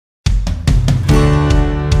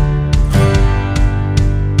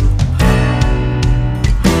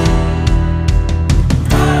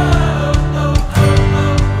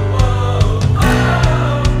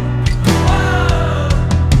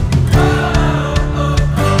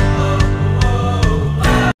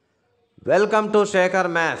Welcome to Shekhar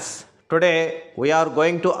Maths. Today we are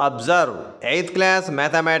going to observe 8th class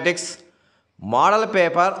mathematics model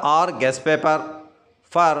paper or guest paper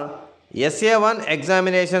for SA1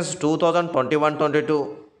 examinations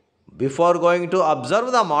 2021-22. Before going to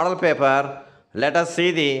observe the model paper, let us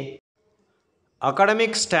see the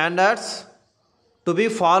academic standards to be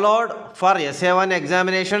followed for SA1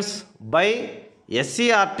 examinations by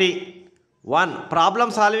SCRT. 1.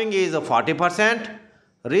 Problem solving is 40%.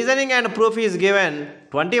 Reasoning and proof is given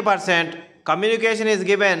 20%. Communication is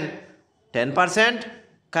given 10%.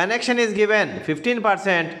 Connection is given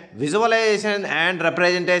 15%. Visualization and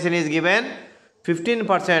representation is given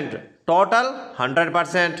 15%. Total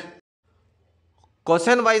 100%.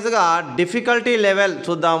 Question వైజ్గా difficulty level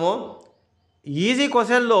చూద్దాము. Easy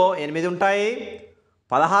క్వశ్చన్లో 8 ఉంటాయి,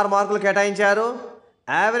 16 మార్కులు కేటాయించారు.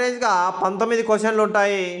 యావరేజ్గా 19 క్వశ్చన్లు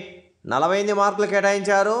ఉంటాయి, 48 మార్కులు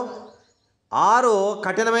కేటాయించారు. 6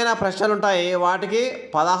 కఠినమైన ప్రశ్నలు ఉంటాయి, వాటికి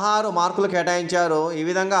 16 మార్కులు కేటాయించారు. ఈ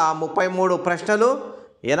విధంగా 33 ప్రశ్నలు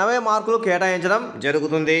 80 మార్కులు కేటాయించడం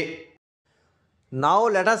జరుగుతుంది. Now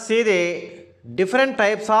let us see the different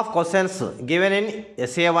types of questions given in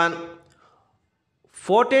SA1.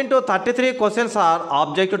 14 to 33 questions are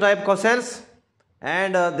objective type questions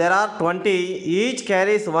and there are 20, each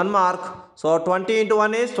carries 1 mark, so 20 into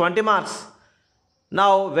 1 is 20 marks.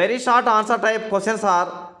 Now very short answer type questions are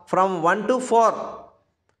from 1 to 4,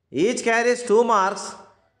 each carries 2 marks,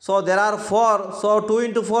 so there are 4, so 2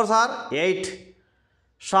 into 4 are 8.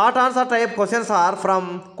 Short answer type questions are from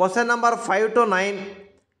question number 5 to 9,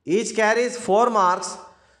 each carries 4 marks,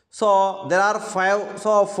 so there are 5,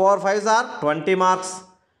 so 4 5s are 20 marks.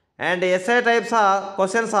 And essay types are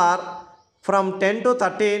questions are from 10 to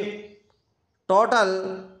 13, total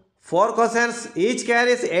 4 questions, each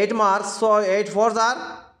carries 8 marks, so 8 4s are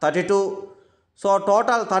 32, so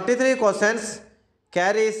total 33 questions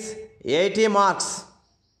carries 80 marks.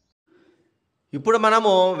 ఇప్పుడు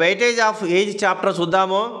మనము weightage of age chapter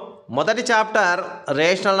చూద్దాము. మొదటి chapter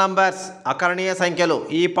rational numbers, అకరణీయ సంఖ్యలు.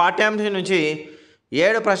 ఈ పాఠ్యాంశం నుంచి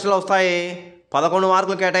 7 ప్రశ్నలు వస్తాయి, 11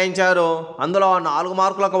 మార్కులు కేటాయించారు. అందులో 4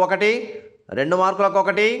 మార్కులకు 1, 2 మార్కులకు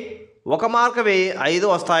 1, 1 మార్కువి 5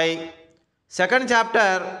 వస్తాయి. Second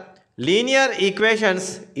chapter linear equations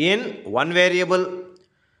in 1 variable,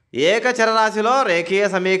 ఏక చరరాశిలో రేఖీయ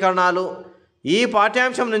సమీకరణాలు. ఈ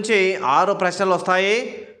పాఠ్యాంశం నుంచి 6 ప్రశ్నలు వస్తాయి,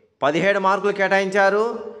 17 మార్కులు కేటాయించారు.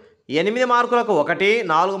 8 మార్కులకు 1,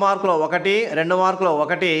 4 మార్కులు 1, 2 మార్కులు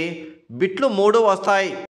 1, బిట్లు 3 వస్తాయి.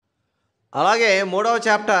 అలాగే మూడవ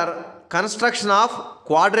చాప్టర్ కన్స్ట్రక్షన్ ఆఫ్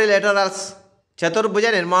క్వాడ్రిలేటరల్స్, చతుర్భుజ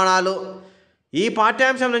నిర్మాణాలు. ఈ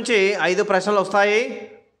పాఠ్యాంశం నుంచి 5 ప్రశ్నలు వస్తాయి,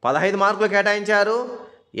 15 మార్కులు కేటాయించారు.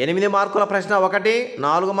 8 మార్కుల ప్రశ్న 1,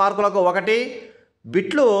 4 మార్కులకు 1,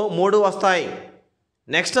 బిట్లు 3 వస్తాయి.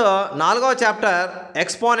 నెక్స్ట్ 4వ చాప్టర్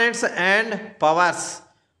ఎక్స్పోనెంట్స్ అండ్ పవర్స్,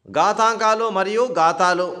 ఘాతాంకాలు మరియు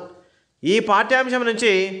ఘాతాలు. ఈ పాఠ్యాంశం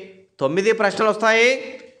నుంచి 9 ప్రశ్నలు వస్తాయి,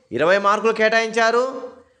 20 మార్కులు కేటాయించారు.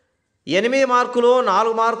 8 మార్కులు,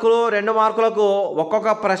 4 మార్కులు, 2 మార్కులకు ఒక్కొక్క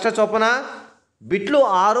ప్రశ్న చొప్పున, బిట్లు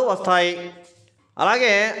 6 వస్తాయి.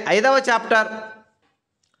 అలాగే 5వ chapter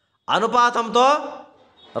అనుపాతంతో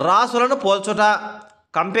రాసులను పోల్చుట,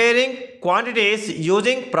 comparing quantities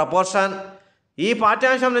using proportion. ఈ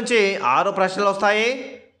పాఠ్యాంశం నుంచి 6 ప్రశ్నలు వస్తాయి,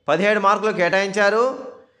 17 మార్కులు కేటాయించారు.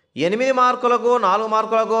 8 మార్కులకు, 4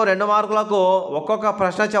 మార్కులకు, 2 మార్కులకు ఒక్కొక్క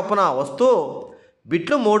ప్రశ్న చొప్పున వస్తూ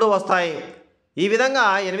బిట్లు 3 వస్తాయి. ఈ విధంగా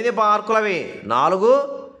 8 మార్కులవి 4,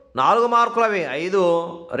 4 మార్కులవి 5,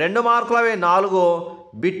 2 మార్కులవి 4,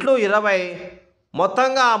 బిట్లు 20,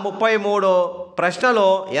 మొత్తంగా 33 ప్రశ్నలు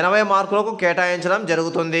 80 మార్కులకు కేటాయించడం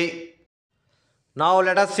జరుగుతుంది. Now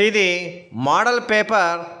let us see the model paper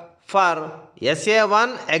for SA1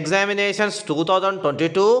 examinations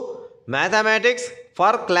 2022 mathematics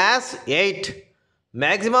for class 8.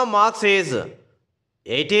 Maximum marks is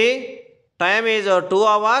 80. Time is 2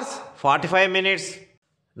 hours 45 minutes.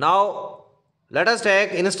 Now let us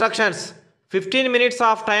take instructions. 15 minutes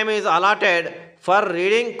of time is allotted for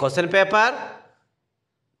reading question paper.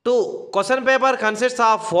 2. Question paper consists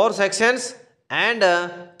of 4 sections and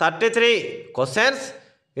 33 questions.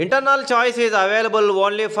 Internal choice is available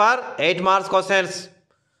only for 8 marks questions.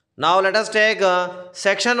 Now let us take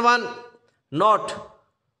section 1. Note: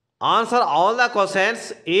 answer all the questions,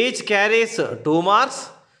 each carries 2 marks.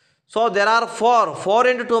 So there are 4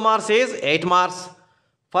 into 2 marks is 8 marks.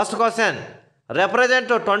 First question,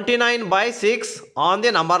 represent 29 by 6 on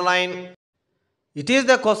the number line. It is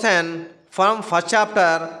the question from first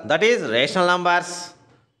chapter, that is rational numbers.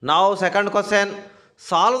 Now second question,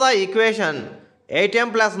 solve the equation 8m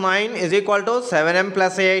plus 9 is equal to 7m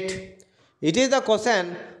plus 8. It is the question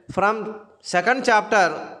from second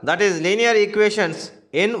chapter, that is linear equations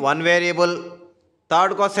in one variable.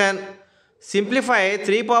 Third question, simplify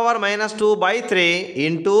 3 power minus 2 by 3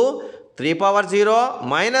 into 3 power 0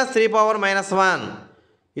 minus 3 power minus 1.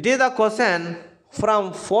 It is the question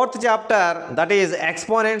from fourth chapter, that is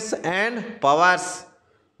exponents and powers.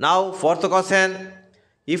 Now fourth question,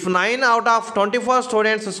 if 9 out of 24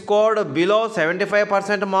 students scored below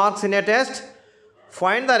 75% marks in a test,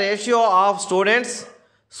 find the ratio of students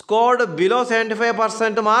scored below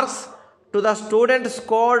 75% marks to the student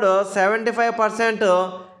scored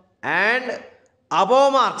 75% and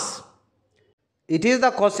above marks. It is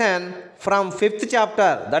the question from fifth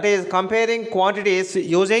chapter, that is comparing quantities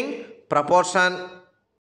using proportion.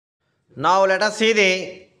 Now let us see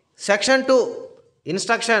the section 2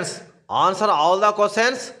 instructions. Answer all the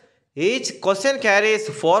questions. Each question carries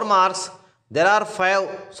 4 marks. There are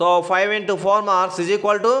 5. So 5 into 4 marks is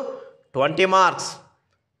equal to 20 marks.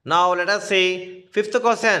 Now let us see fifth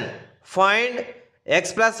question. Find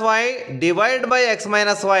x plus y divided by x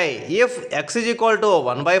minus y if x is equal to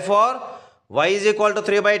 1 by 4, y is equal to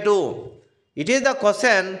 3 by 2. It is the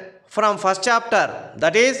question from first chapter,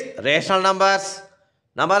 that is rational numbers.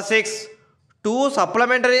 Number 6. Two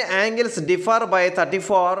supplementary angles differ by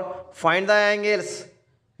 34. Find the angles.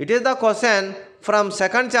 It is the question from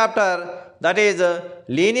second chapter, that is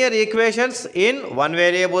linear equations in one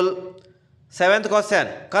variable. Seventh question.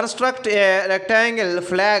 Construct a rectangle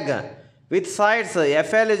flag with sides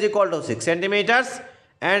FL is equal to 6 centimeters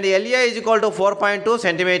and LA is equal to 4.2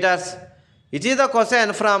 centimeters. It is the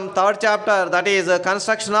question from third chapter, that is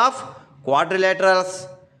construction of quadrilaterals.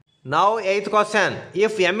 Now eighth question.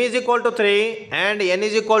 If m is equal to 3 and n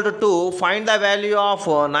is equal to 2, find the value of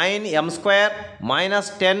 9m square minus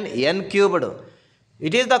 10n cubed.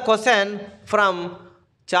 It is the question from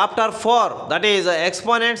chapter 4, that is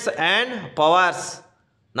exponents and powers.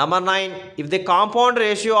 Number 9. If the compound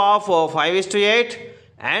ratio of 5:8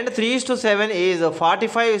 and 3:7 is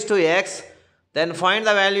 45:x, then find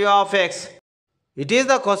the value of x. It is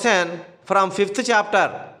the question from 5th chapter,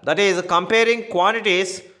 that is comparing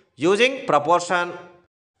quantities using proportion.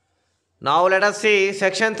 Now let us see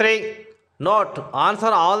section 3. Note,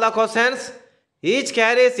 answer all the questions. Each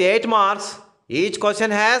carries 8 marks. Each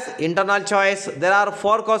question has internal choice. There are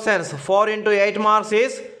 4 questions. 4 into 8 marks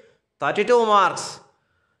is 32 marks.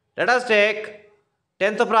 Let us take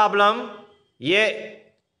 10th problem.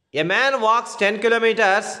 A man walks 10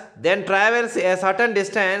 kilometers, then travels a certain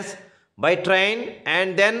distance by train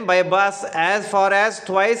and then by bus as far as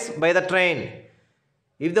twice by the train.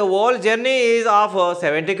 If the whole journey is of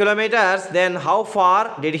 70 kilometers, then how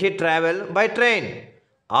far did he travel by train?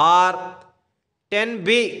 Or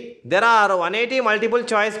 10b. There are 180 multiple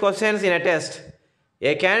choice questions in a test.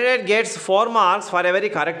 A candidate gets 4 marks for every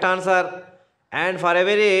correct answer, and for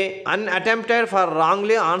every unattempted for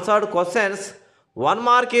wrongly answered questions, 1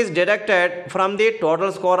 mark is deducted from the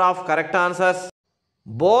total score of correct answers.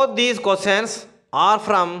 Both these questions are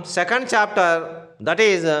from second chapter, that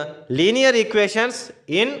is linear equations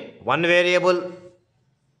in one variable.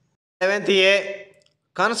 7th A.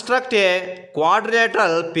 Construct a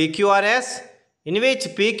quadrilateral PQRS in which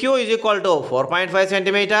PQ is equal to 4.5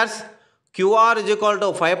 centimeters, QR is equal to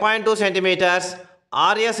 5.2 centimeters,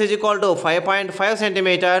 RS is equal to 5.5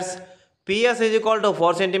 centimeters, PS is equal to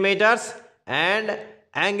 4 centimeters, and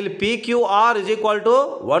angle PQR is equal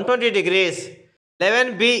to 120 degrees.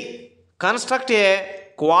 11b. Construct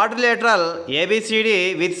a quadrilateral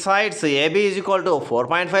ABCD with sides AB is equal to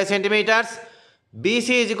 4.5 centimeters, BC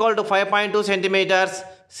is equal to 5.2 centimeters,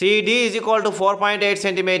 CD is equal to 4.8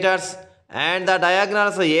 centimeters, and the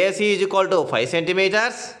diagonals AC is equal to 5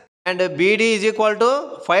 centimeters and BD is equal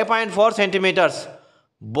to 5.4 centimeters.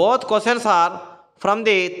 Both questions are from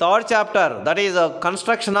the third chapter, that is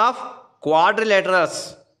construction of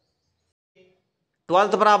quadrilaterals.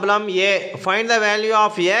 12th problem A. Find the value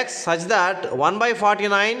of x such that 1 by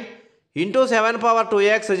 49 into 7 power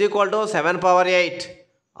 2x is equal to 7 power 8.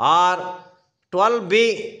 Or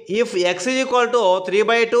 12b. If x is equal to 3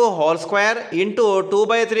 by 2 whole square into 2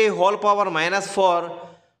 by 3 whole power minus 4,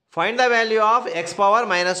 find the value of x power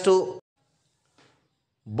minus 2.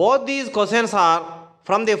 Both these questions are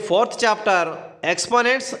from the fourth chapter,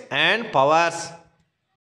 exponents and powers.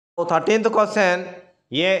 13th question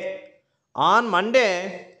A. On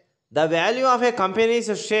Monday, the value of a company's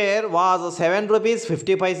share was 7 rupees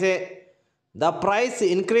 50 paise. The price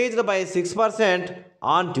increased by 6%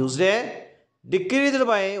 on Tuesday, decreased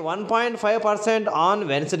by 1.5% on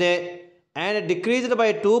Wednesday, and decreased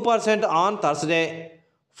by 2% on Thursday.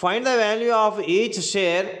 Find the value of each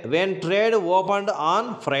share when trade opened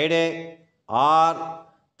on Friday. Or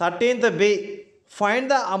 13th B. Find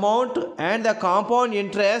the amount and the compound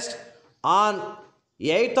interest on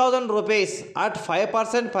 8,000 rupees at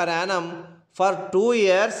 5% per annum for 2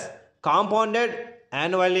 years compounded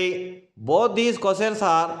annually. Both these questions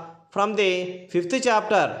are from the 5th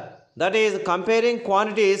chapter, that is comparing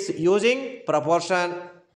quantities using proportion.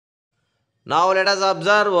 Now let us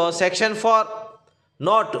observe section 4.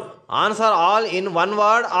 Note, answer all in one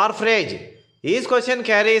word or phrase. Each question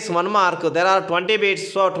carries 1 mark. There are 20 bits,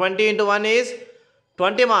 so 20 into 1 is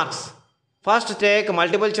 20 marks. First take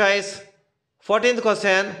multiple choice. 14th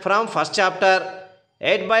question from first chapter.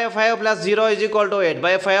 8 by 5 plus 0 is equal to 8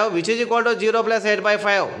 by 5, which is equal to 0 plus 8 by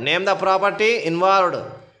 5. Name the property involved.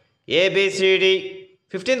 A, B, C, D.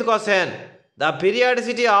 15th question. The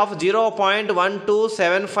periodicity of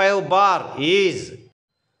 0.1275 bar is.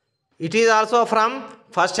 It is also from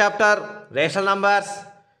first chapter, rational numbers.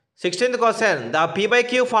 16th question. The P by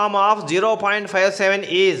Q form of 0.57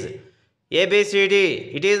 is. A, B, C, D.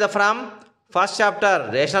 It is from first chapter,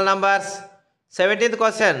 rational numbers. 17th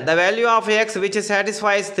question. The value of x which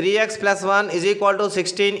satisfies 3x plus 1 is equal to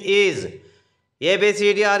 16 is. A, B,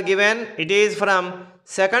 C, D are given. It is from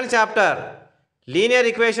second chapter, linear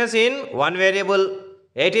equations in one variable.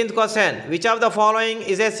 18th question. Which of the following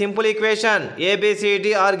is a simple equation? A, B, C,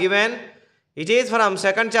 D are given. It is from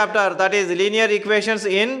second chapter, that is linear equations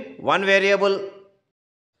in one variable.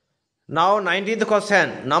 Now 19th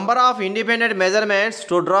question. Number of independent measurements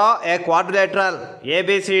to draw a quadrilateral. A,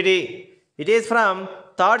 B, C, D. It is from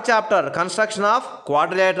third chapter, construction of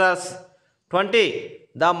quadrilaterals. 20.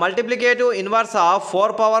 The multiplicative inverse of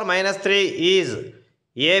 4 power minus 3 is.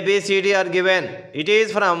 A, B, C, D are given. It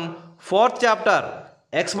is from fourth chapter,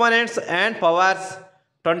 exponents and powers.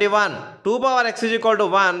 21. 2 power x is equal to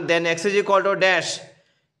 1, then x is equal to dash.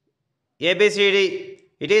 A, B, C, D.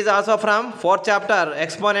 It is also from fourth chapter,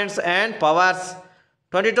 exponents and powers.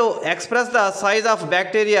 22. Express the size of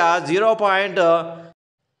bacteria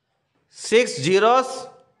 0.60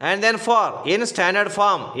 and then 4 in standard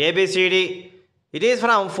form. A, B, C, D. It is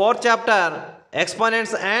from fourth chapter,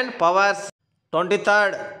 exponents and powers.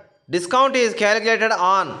 23rd. Discount is calculated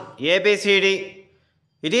on. A, B, C, D.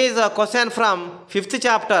 It is a question from 5th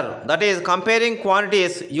chapter, that is comparing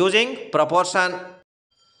quantities using proportion.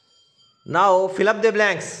 Now fill up the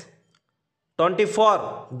blanks.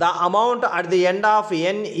 24. The amount at the end of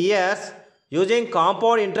n years using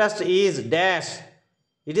compound interest is dash.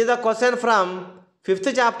 It is a question from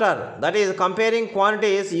 5th chapter, that is comparing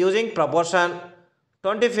quantities using proportion.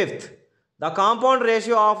 25th. The compound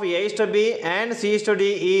ratio of A is to B and C is to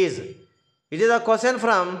D is. It is a question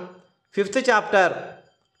from 5th chapter.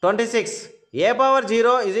 26. A power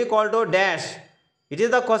 0 is equal to dash. It is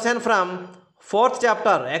the question from 4th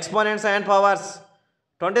chapter, exponents and powers.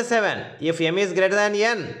 27. If m is greater than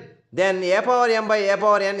n, then a power m by a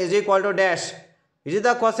power n is equal to dash. It is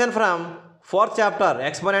the question from 4th chapter,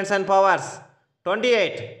 exponents and powers.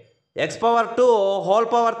 28. X power 2 whole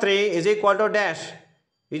power 3 is equal to dash.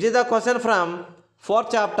 It is the question from 4th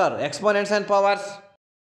chapter, exponents and powers.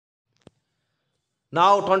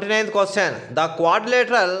 Now 29th question. The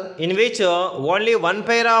quadrilateral in which only one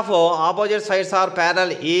pair of opposite sides are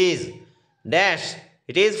parallel is dash.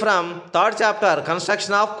 It is from third chapter,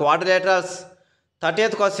 construction of quadrilaterals.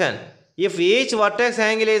 30th question. If each vertex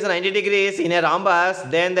angle is 90 degrees in a rhombus,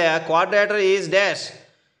 then the quadrilateral is dash.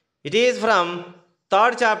 It is from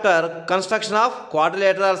third chapter, construction of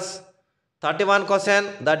quadrilaterals. 31 question.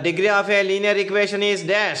 The degree of a linear equation is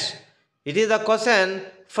dash. It is the question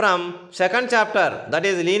from second chapter, that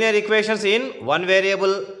is linear equations in one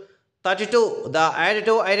variable. 32. The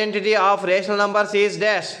additive identity of rational numbers is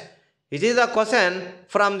dash. It is the question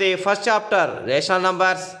from the first chapter, rational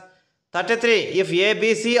numbers. 33. If A,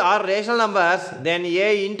 B, C are rational numbers, then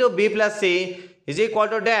A into B plus C is equal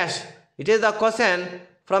to dash. It is the question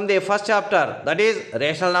from the first chapter, that is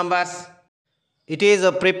rational numbers. It is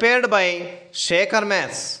prepared by SA1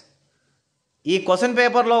 Maths. ఈ question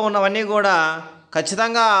పేపర్లో ఉన్నవన్నీ కూడా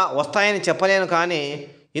ఖచ్చితంగా వస్తాయని చెప్పలేను, కానీ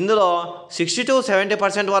ఇందులో 60 to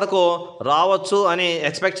 70% వరకు రావచ్చు అని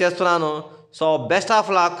ఎక్స్పెక్ట్ చేస్తున్నాను. So best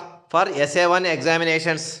of luck for SA1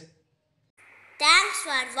 examinations. Thanks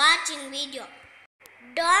for watching video.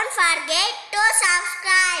 Don't forget to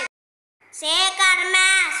subscribe. SA1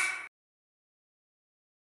 Maths.